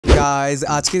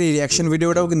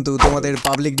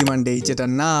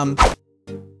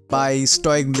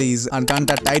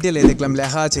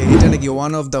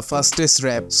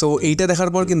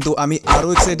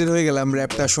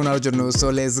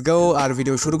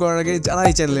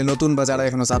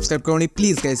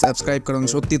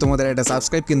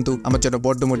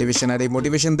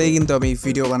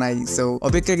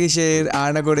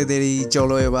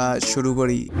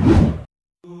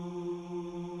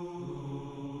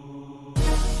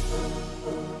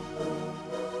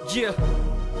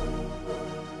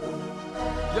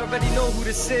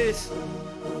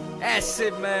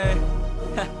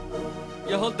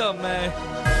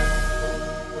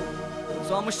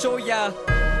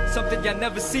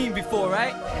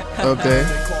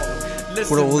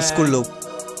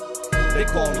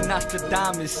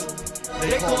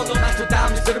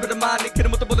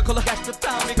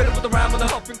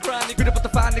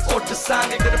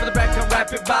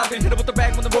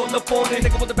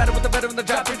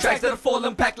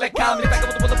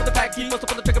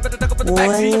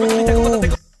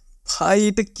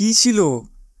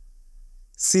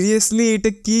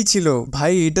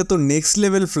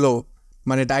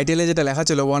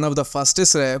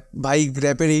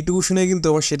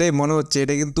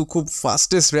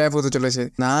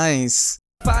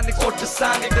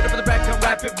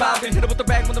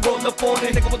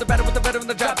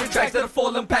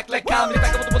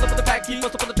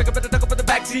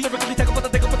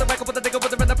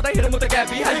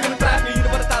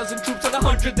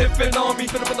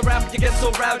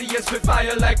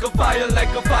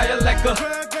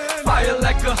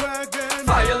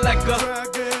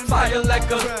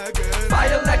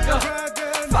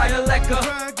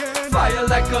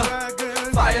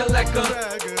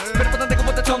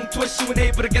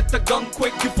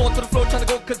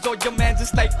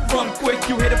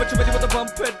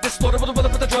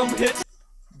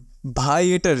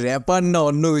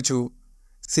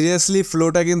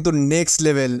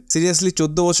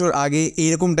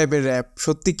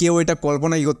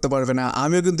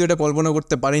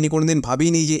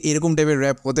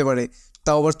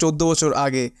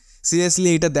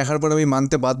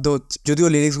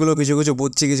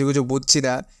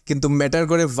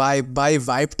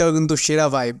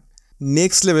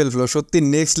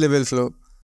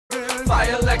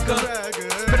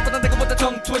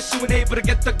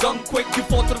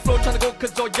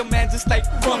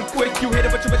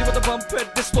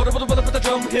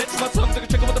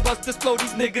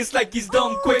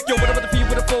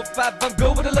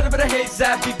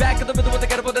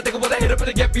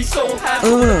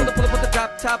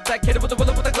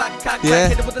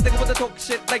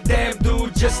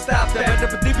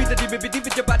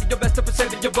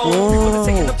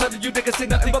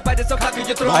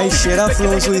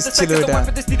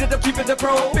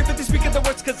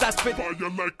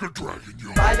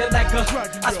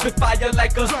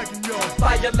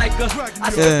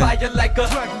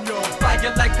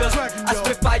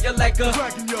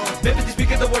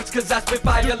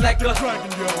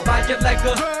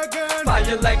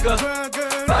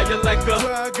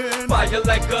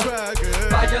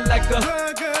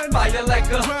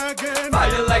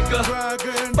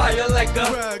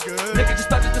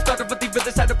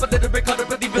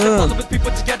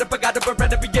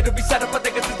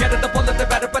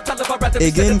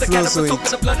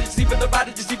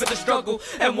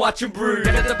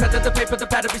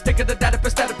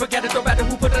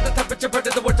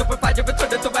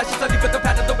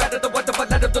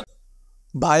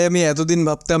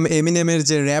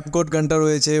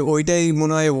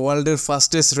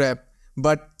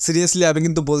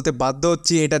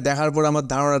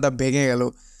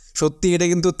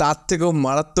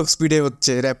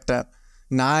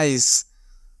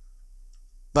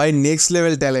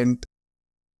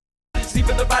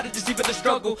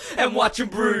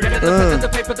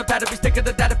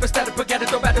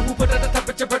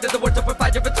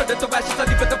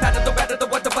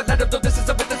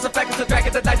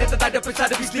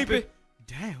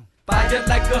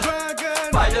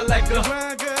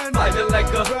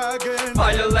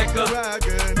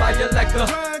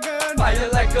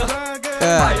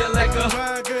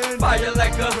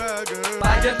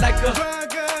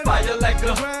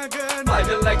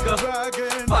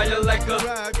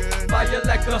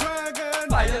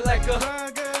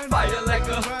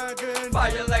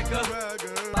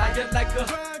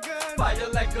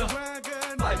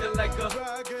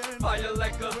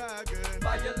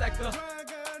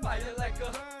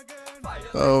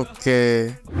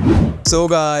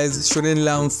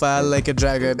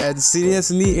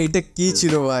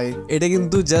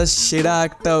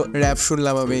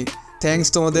Thanks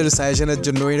তোমাদের সাজেশনের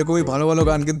জন্য। এরকমই ভালো ভালো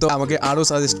গান কিন্তু আমাকে আরও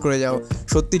সাজেস্ট করে যাও।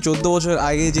 সত্যি 14 বছর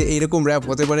আগে যে এইরকম র্যাপ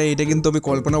হতে পারে এটা কিন্তু আমি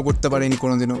কল্পনাও করতে পারিনি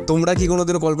কোনোদিনও। তোমরা কি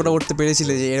কোনোদিনও কল্পনা করতে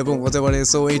পেরেছিলে যে এরকম হতে পারে?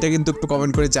 সো এইটা কিন্তু একটু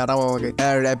কমেন্ট করে জানাও আমাকে।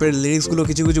 হ্যাঁ, র্যাপের লিরিক্সগুলো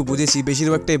কিছু কিছু বুঝেছি,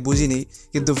 বেশিরভাগটাই বুঝিনি,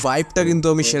 কিন্তু ভাইবটা কিন্তু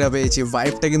আমি সেরা পেয়েছি,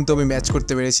 ভাইবটা কিন্তু আমি ম্যাচ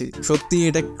করতে পেরেছি। সত্যি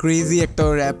এটা ক্রেজি একটা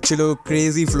র্যাপ ছিল,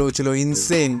 ক্রেজি ফ্লো ছিল,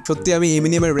 ইনসেন। সত্যি আমি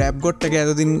এমিনেমের র্যাপ গডটাকে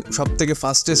এতদিন সব থেকে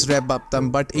ফাস্টেস্ট র্যাপ ভাবতাম,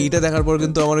 বাট এইটা দেখার পর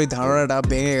কিন্তু আমার ওই ধারণাটা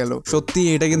ভেঙে গেল। সত্যি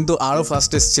এটা কিন্তু আরো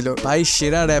ফাস্টেস্ট ছিল ভাই,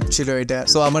 সেরা র্যাপ ছিল এটা।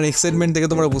 সো আমার এক্সাইটমেন্ট থেকে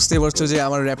তোমরা বুঝতেই পারছো যে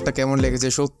আমার র্যাপটা কেমন লেগেছে।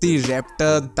 সত্যি র্যাপটা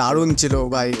দারুণ ছিল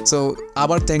ভাই। সো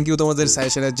আবার থ্যাংক ইউ তোমাদের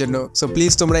সাজেশনের জন্য। সো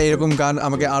প্লিজ তোমরা এরকম গান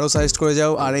আমাকে আরো সাজেস্ট করে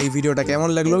যাও, আর এই ভিডিওটা কেমন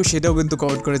লাগলো সেটাও কিন্তু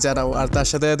কমেন্ট করে জানাও। আর তার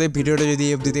সাথে সাথে ভিডিওটা যদি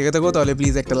এফডি দেখে থাকো তাহলে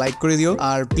প্লিজ একটা লাইক করে দিও,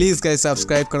 আর প্লিজ গাইস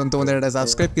সাবস্ক্রাইব, কারণ তোমাদের একটা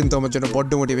সাবস্ক্রাইব কিন্তু আমার জন্য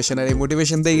বড্ড মোটিভেশন, আর এই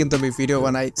মোটিভেশন দিয়েই কিন্তু আমি ভিডিও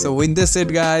বানাই। So win this set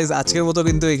guys, আজকের মতো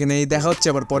কিন্তু এখানেই দেখা হচ্ছে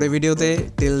আবার পরে ভিডিওতে।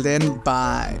 Till then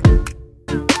by.